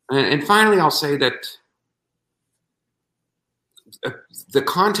 and finally, I'll say that the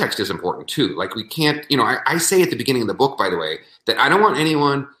context is important too. Like, we can't, you know, I say at the beginning of the book, by the way, that I don't want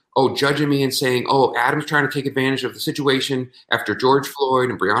anyone, judging me and saying, oh, Adam's trying to take advantage of the situation after George Floyd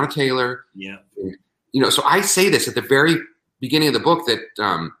and Breonna Taylor. Yeah. And, you know, so I say this at the very beginning of the book that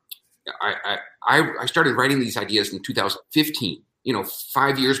I started writing these ideas in 2015, you know,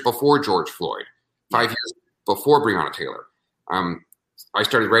 5 years before George Floyd, 5 years before Breonna Taylor. I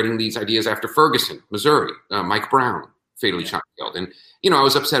started writing these ideas after Ferguson, Missouri, Mike Brown fatally shot and killed. And, you know, I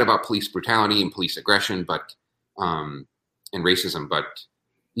was upset about police brutality and police aggression, but, and racism, but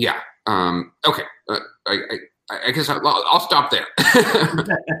yeah. Okay. I guess I'll stop there.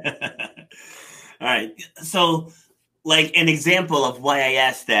 All right. So, like, an example of why I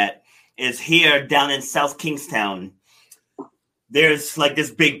asked that is here down in South Kingstown, there's like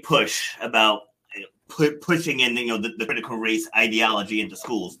this big push about pushing in, you know, the critical race ideology into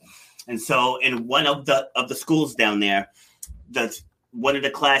schools. And so in one of the schools down there, one of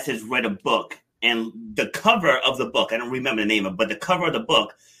the classes read a book, and the cover of the book, I don't remember the name of it, but the cover of the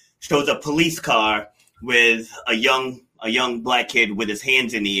book shows a police car with a young black kid with his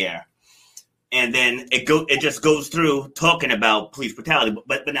hands in the air. And then it just goes through talking about police brutality.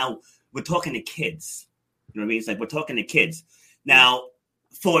 But now we're talking to kids. You know what I mean? It's like, we're talking to kids. Now,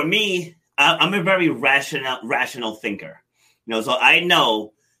 for me, I'm a very rational thinker. You know, so I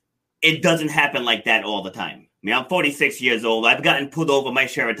know it doesn't happen like that all the time. I mean, I'm 46 years old. I've gotten pulled over my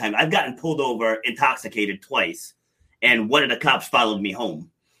share of time. I've gotten pulled over intoxicated twice, and one of the cops followed me home.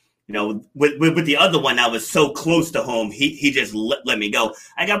 With the other one, I was so close to home. He just let me go.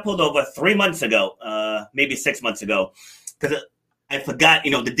 I got pulled over 3 months ago, maybe 6 months ago, because I forgot.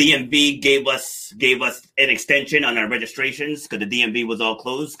 The DMV gave us an extension on our registrations because the DMV was all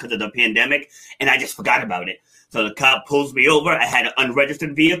closed because of the pandemic, and I just forgot about it. So the cop pulls me over. I had an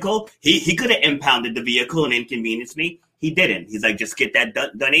unregistered vehicle. He could have impounded the vehicle and inconvenienced me. He didn't. He's like, just get that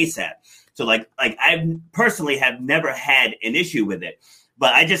done ASAP. So like I personally have never had an issue with it.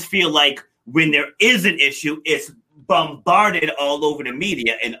 But I just feel like when there is an issue, it's bombarded all over the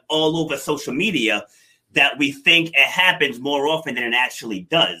media and all over social media that we think it happens more often than it actually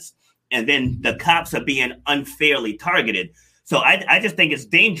does. And then the cops are being unfairly targeted. So I just think it's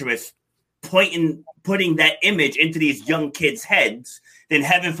dangerous putting that image into these young kids' heads. Then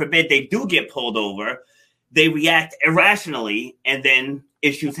heaven forbid they do get pulled over. They react irrationally and then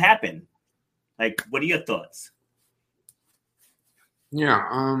issues happen. Like, what are your thoughts? Yeah.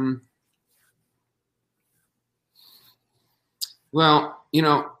 Well,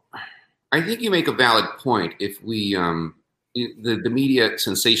 I think you make a valid point. If we, the media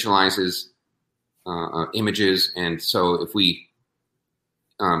sensationalizes images, and so if we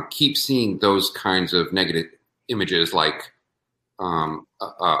keep seeing those kinds of negative images, like a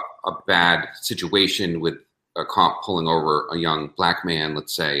bad situation with a cop pulling over a young black man,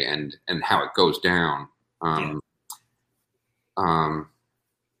 let's say, and how it goes down.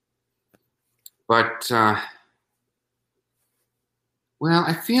 Well,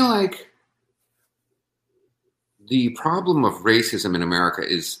 I feel like the problem of racism in America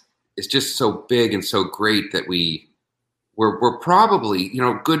is just so big and so great that we're probably,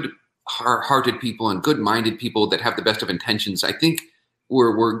 good-hearted people and good-minded people that have the best of intentions. I think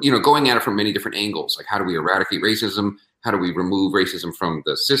we're going at it from many different angles. Like, how do we eradicate racism? How do we remove racism from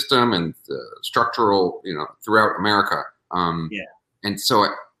the system and the structural, throughout America? And so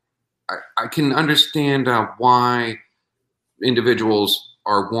I can understand why individuals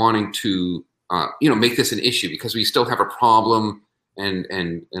are wanting to, make this an issue, because we still have a problem,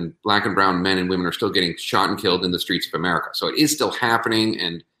 and black and brown men and women are still getting shot and killed in the streets of America. So it is still happening,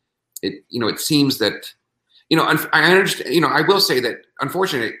 and it seems that, I understand. I will say that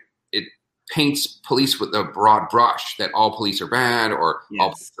unfortunately it paints police with a broad brush that all police are bad or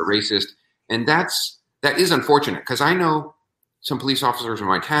all police are racist, and that is unfortunate, because I know some police officers in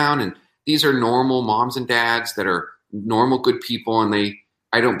my town, and these are normal moms and dads that are normal, good people, and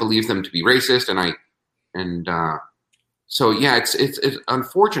I don't believe them to be racist, so yeah, it's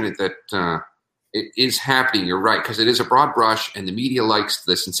unfortunate that it is happening. You're right, because it is a broad brush, and the media likes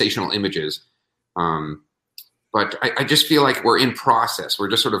the sensational images. But I just feel like we're in process. We're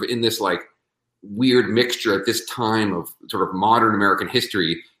just sort of in this like weird mixture at this time of sort of modern American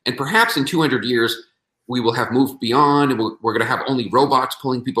history, and perhaps in 200 years we will have moved beyond, and we're going to have only robots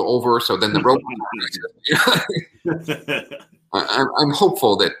pulling people over. So then the robots. I'm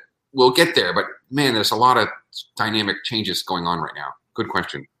hopeful that we'll get there, but man, there's a lot of dynamic changes going on right now. Good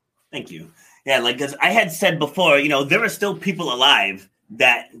question. Thank you. Yeah, like, because I had said before, there are still people alive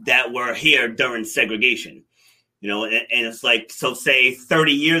that were here during segregation, and it's like, so say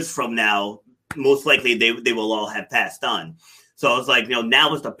 30 years from now, most likely they will all have passed on. So I was like,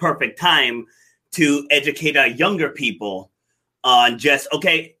 now is the perfect time to educate our younger people on just,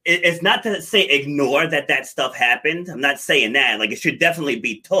 okay, it's not to say ignore that stuff happened. I'm not saying that. Like, it should definitely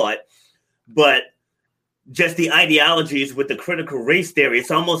be taught, but just the ideologies with the critical race theory,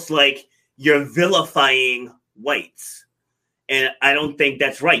 it's almost like you're vilifying whites. And I don't think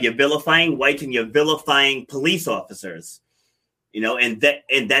that's right. You're vilifying whites and you're vilifying police officers, and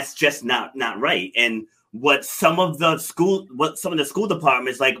that's just not right. And what some of the school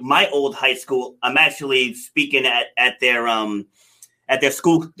departments, like my old high school, I'm actually speaking at their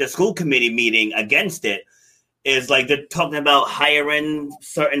school committee meeting against it, is like they're talking about hiring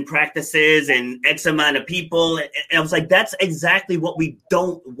certain practices and X amount of people. And I was like, that's exactly what we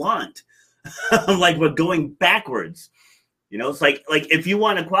don't want. I'm like, we're going backwards. It's like if you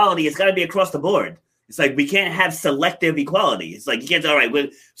want equality, it's got to be across the board. It's like, we can't have selective equality. It's like, you can't, all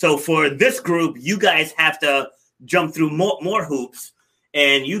right, so for this group, you guys have to jump through more hoops,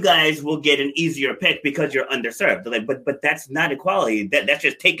 and you guys will get an easier pick because you're underserved. They're like, but that's not equality. That's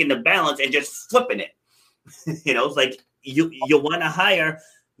just taking the balance and just flipping it. It's like you want to hire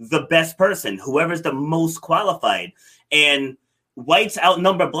the best person, whoever's the most qualified, and whites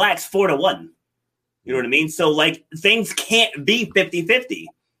outnumber blacks 4-1. You know what I mean? So like, things can't be 50-50.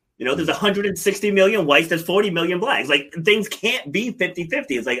 There's 160 million whites, there's 40 million blacks. Like, things can't be 50-50.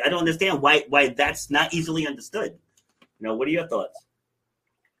 It's like, I don't understand why that's not easily understood. What are your thoughts?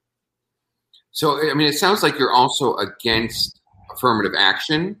 So, I mean, it sounds like you're also against affirmative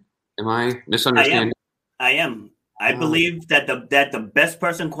action. Am I misunderstanding? I am. I believe that the best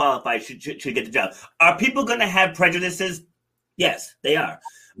person qualified should get the job. Are people going to have prejudices? Yes, they are.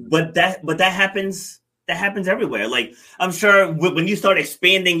 But that happens. That happens everywhere. Like, I'm sure when you start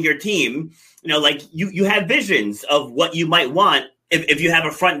expanding your team, like you have visions of what you might want if you have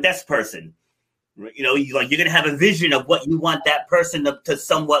a front desk person. You're going to have a vision of what you want that person to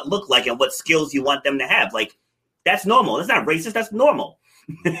somewhat look like and what skills you want them to have. Like, that's normal. That's not racist. That's normal.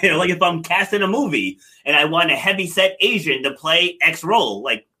 Like if I'm casting a movie and I want a heavyset Asian to play X role,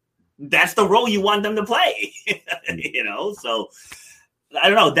 like that's the role you want them to play. So I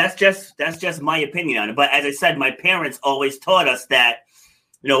don't know. That's just my opinion on it. But as I said, my parents always taught us that,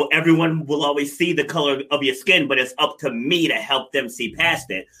 everyone will always see the color of your skin, but it's up to me to help them see past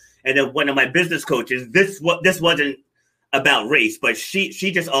it. And then one of my business coaches, this wasn't about race, but she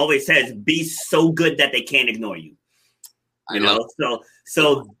just always says, be so good that they can't ignore you.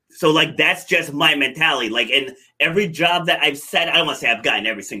 So like, that's just my mentality. Like, in every job that I've said, I don't want to say I've gotten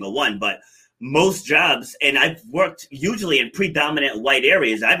every single one, but most jobs, and I've worked usually in predominant white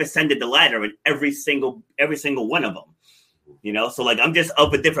areas. I've ascended the ladder in every single one of them. So like, I'm just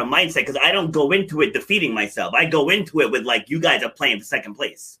of a different mindset because I don't go into it defeating myself. I go into it with like, you guys are playing for second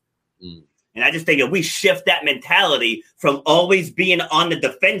place. And I just think if we shift that mentality from always being on the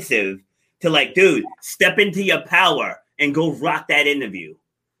defensive to like, dude, step into your power and go rock that interview.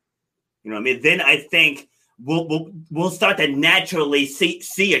 Then I think we'll start to naturally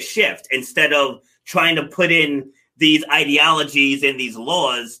see a shift instead of trying to put in these ideologies and these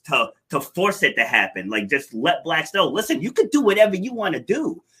laws to force it to happen. Like, just let blacks know, listen, you could do whatever you want to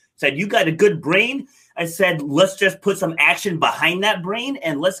do. Said, you got a good brain. I said, let's just put some action behind that brain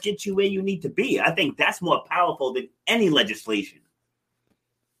and let's get you where you need to be. I think that's more powerful than any legislation.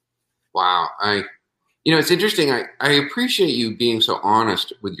 Wow. It's interesting. I appreciate you being so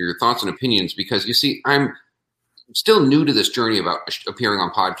honest with your thoughts and opinions because, you see, I'm still new to this journey about appearing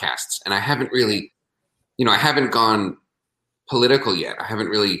on podcasts. And I haven't really, I haven't gone political yet. I haven't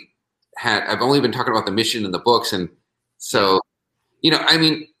really I've only been talking about the mission and the books. And so,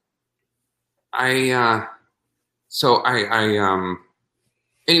 anyways,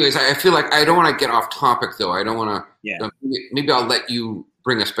 I feel like I don't want to get off topic though. I don't want to, maybe I'll let you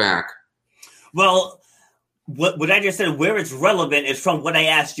bring us back. Well, what I just said, where it's relevant is from what I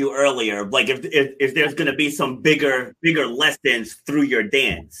asked you earlier. Like if there's going to be some bigger lessons through your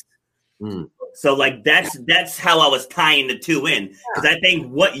dance. So like, that's how I was tying the two in. Because I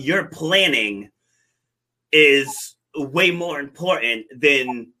think what you're planning is way more important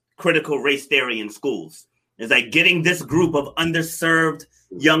than critical race theory in schools. It's like getting this group of underserved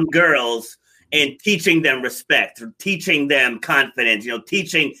young girls and teaching them respect, teaching them confidence,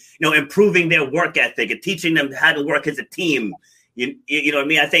 teaching, improving their work ethic and teaching them how to work as a team. You know what I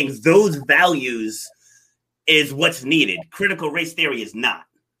mean? I think those values is what's needed. Critical race theory is not.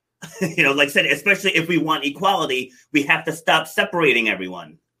 Like I said, especially if we want equality, we have to stop separating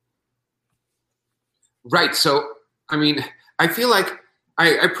everyone. Right. So, I feel like I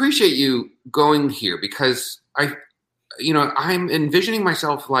appreciate you going here because I'm envisioning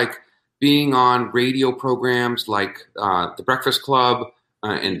myself like being on radio programs like The Breakfast Club,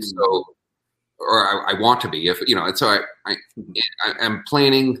 and so, or I want to be, and so I'm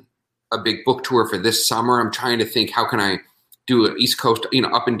planning a big book tour for this summer. I'm trying to think, how can I do an East Coast,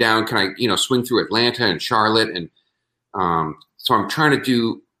 up and down? Can I, swing through Atlanta and Charlotte? And so I'm trying to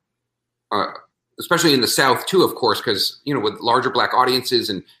do, especially in the South too, of course, because, with larger Black audiences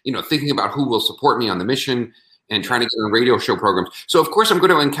and, thinking about who will support me on the mission and trying to get on radio show programs. So of course I'm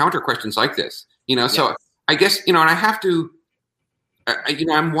going to encounter questions like this, so I guess, and I have to,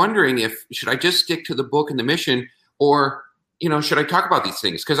 I'm wondering should I just stick to the book and the mission or, should I talk about these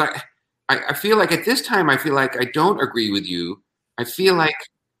things? Because I feel like at this time, I feel like I don't agree with you. I feel like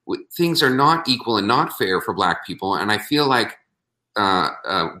things are not equal and not fair for Black people. And I feel like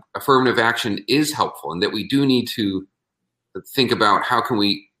affirmative action is helpful and that we do need to think about how can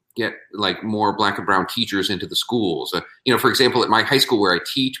we get like more Black and brown teachers into the schools. For example, at my high school where I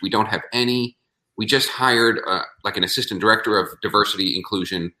teach, we don't have any. We just hired like an assistant director of diversity,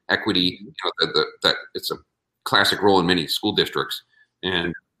 inclusion, equity. That it's a classic role in many school districts.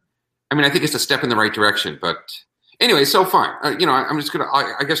 And I think it's a step in the right direction. But anyway, so fine. I'm just gonna.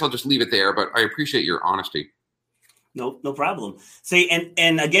 I guess I'll just leave it there. But I appreciate your honesty. No problem. See,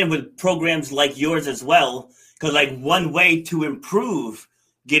 and again with programs like yours as well, because like one way to improve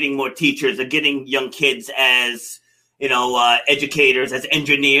getting more teachers or getting young kids as educators, as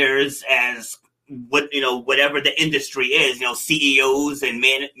engineers, as whatever the industry is, CEOs and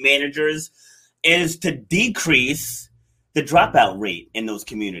managers, is to decrease the dropout rate in those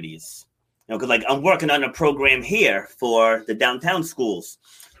communities. Because like I'm working on a program here for the downtown schools,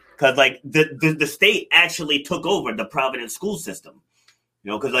 because like the state actually took over the Providence school system,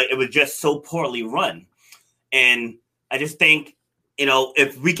 because like it was just so poorly run. And I just think,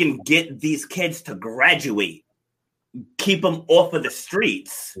 if we can get these kids to graduate, keep them off of the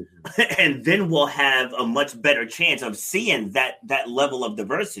streets, and then we'll have a much better chance of seeing that level of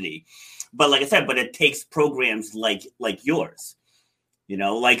diversity. But like I said, it takes programs like yours,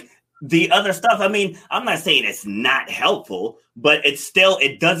 like the other stuff. I mean, I'm not saying it's not helpful, but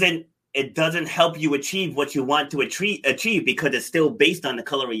it doesn't help you achieve what you want to achieve because it's still based on the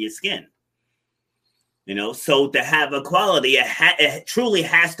color of your skin. So to have equality, it truly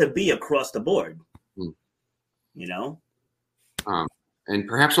has to be across the board. And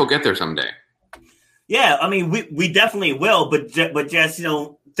perhaps we'll get there someday. Yeah, I mean, we definitely will, but just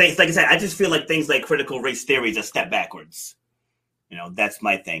things like I said, I just feel like things like critical race theory is a step backwards. That's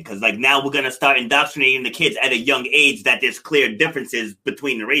my thing, because like now we're gonna start indoctrinating the kids at a young age that there's clear differences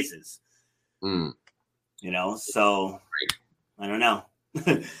between the races. So I don't know.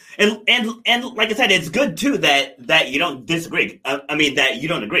 and like I said, it's good too that you don't disagree. I mean that you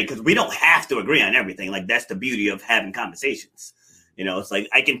don't agree, because we don't have to agree on everything. Like that's the beauty of having conversations. It's like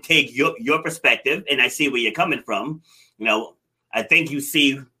I can take your perspective and I see where you're coming from. I think you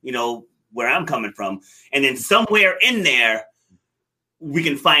see where I'm coming from, and then somewhere in there we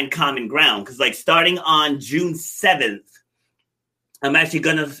can find common ground. Because like starting on June 7th, I'm actually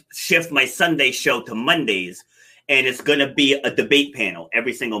gonna shift my Sunday show to Mondays. And it's going to be a debate panel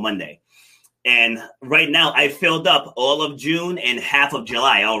every single Monday. And right now I filled up all of June and half of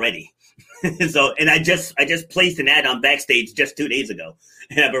July already. And I just placed an ad on Backstage just 2 days ago.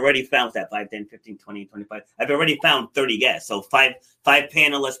 And I've already found that 5, 10, 15, 20, 25. I've already found 30 guests. So five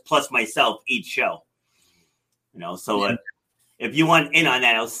panelists plus myself each show. So if you want in on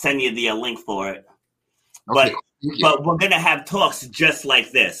that, I'll send you the link for it. Okay. But we're going to have talks just like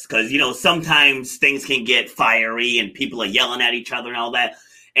this because, sometimes things can get fiery and people are yelling at each other and all that.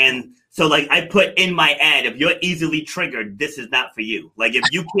 And so, like, I put in my ad, if you're easily triggered, this is not for you. Like, if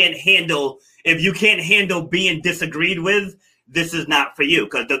you can't handle being disagreed with, this is not for you.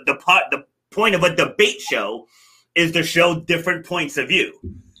 Because the point of a debate show is to show different points of view.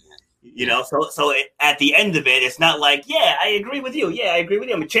 So at the end of it, it's not like, yeah, I agree with you. Yeah, I agree with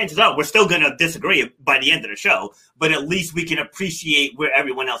you. I mean, chances are we're still going to disagree by the end of the show, but at least we can appreciate where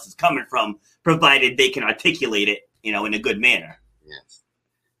everyone else is coming from, provided they can articulate it, in a good manner. Yes.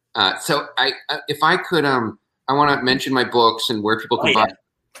 So if I could, I want to mention my books and where people can buy.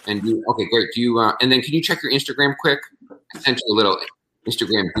 And okay, great. Do you, and then can you check your Instagram quick? I sent you a little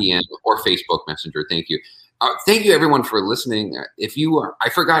Instagram DM or Facebook Messenger. Thank you. Thank you, everyone, for listening. I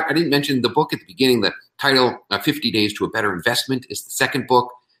forgot, I didn't mention the book at the beginning. The title, 50 Days to a Better Investment, is the second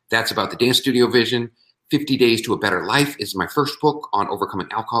book. That's about the dance studio vision. 50 Days to a Better Life is my first book on overcoming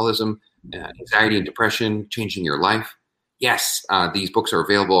alcoholism, anxiety and depression, changing your life. Yes, these books are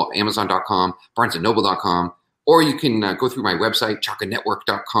available at Amazon.com, BarnesandNoble.com, or you can go through my website,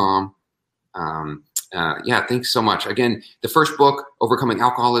 ChakaNetwork.com. Thanks so much. Again, the first book, Overcoming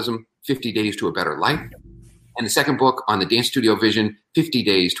Alcoholism, 50 Days to a Better Life. And the second book on the dance studio vision, 50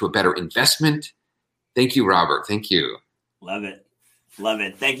 Days to a Better Investment. Thank you, Robert. Thank you. Love it. Love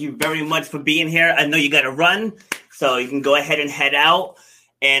it. Thank you very much for being here. I know you got to run, so you can go ahead and head out.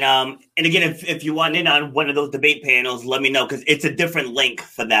 And again, if you want in on one of those debate panels, let me know, because it's a different link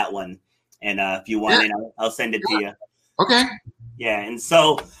for that one. And if you want in, I'll send it to you. Okay. Yeah. And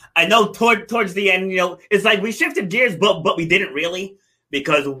so I know towards the end, it's like we shifted gears, but we didn't really.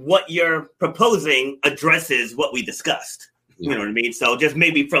 Because what you're proposing addresses what we discussed. You know what I mean? So just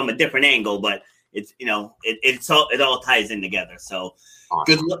maybe from a different angle, but it's it all ties in together. So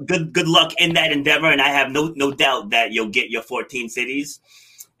awesome. Good luck in that endeavor, and I have no doubt that you'll get your 14 cities.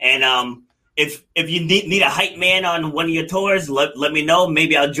 And if you need a hype man on one of your tours, let me know.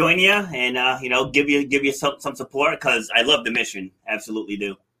 Maybe I'll join you and give you some support, because I love the mission. Absolutely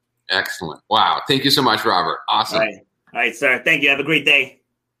do. Excellent. Wow. Thank you so much, Robert. Awesome. All right, sir. Thank you. Have a great day.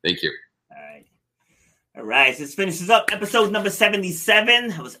 Thank you. All right. So this finishes up episode number 77.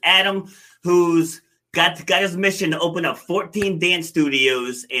 That was Adam, who's got his mission to open up 14 dance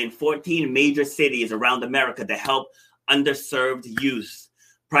studios in 14 major cities around America to help underserved youth,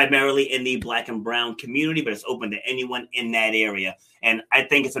 primarily in the Black and brown community, but it's open to anyone in that area. And I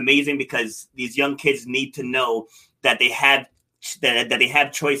think it's amazing because these young kids need to know that they have that they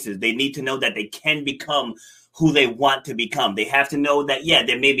have choices. They need to know that they can become who they want to become. They have to know that, yeah,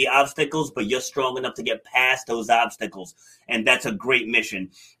 there may be obstacles, but you're strong enough to get past those obstacles. And that's a great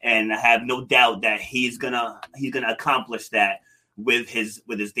mission. And I have no doubt that he's gonna accomplish that with his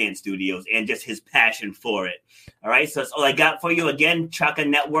dance studios and just his passion for it. All right. So that's all I got for you. Again,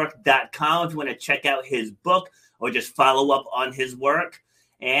 chakanetwork.com if you want to check out his book or just follow up on his work.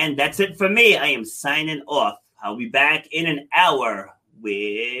 And that's it for me. I am signing off. I'll be back in an hour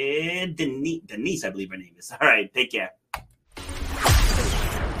with Denise, I believe her name is. All right, take care.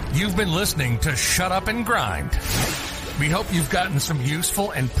 You've been listening to Shut Up and Grind. We hope you've gotten some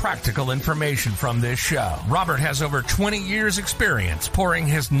useful and practical information from this show. Robert has over 20 years experience pouring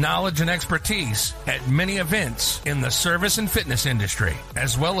his knowledge and expertise at many events in the service and fitness industry,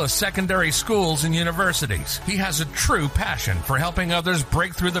 as well as secondary schools and universities. He has a true passion for helping others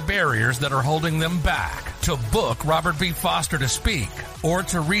break through the barriers that are holding them back. To book Robert B. Foster to speak or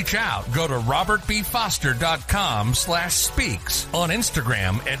to reach out, go to robertbfoster.com/speaks, on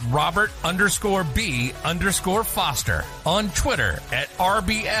Instagram at Robert_B_Foster, on Twitter at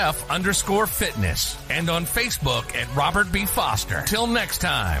RBF_fitness, and on Facebook at Robert B. Foster. Till next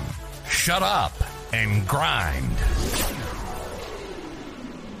time, shut up and grind.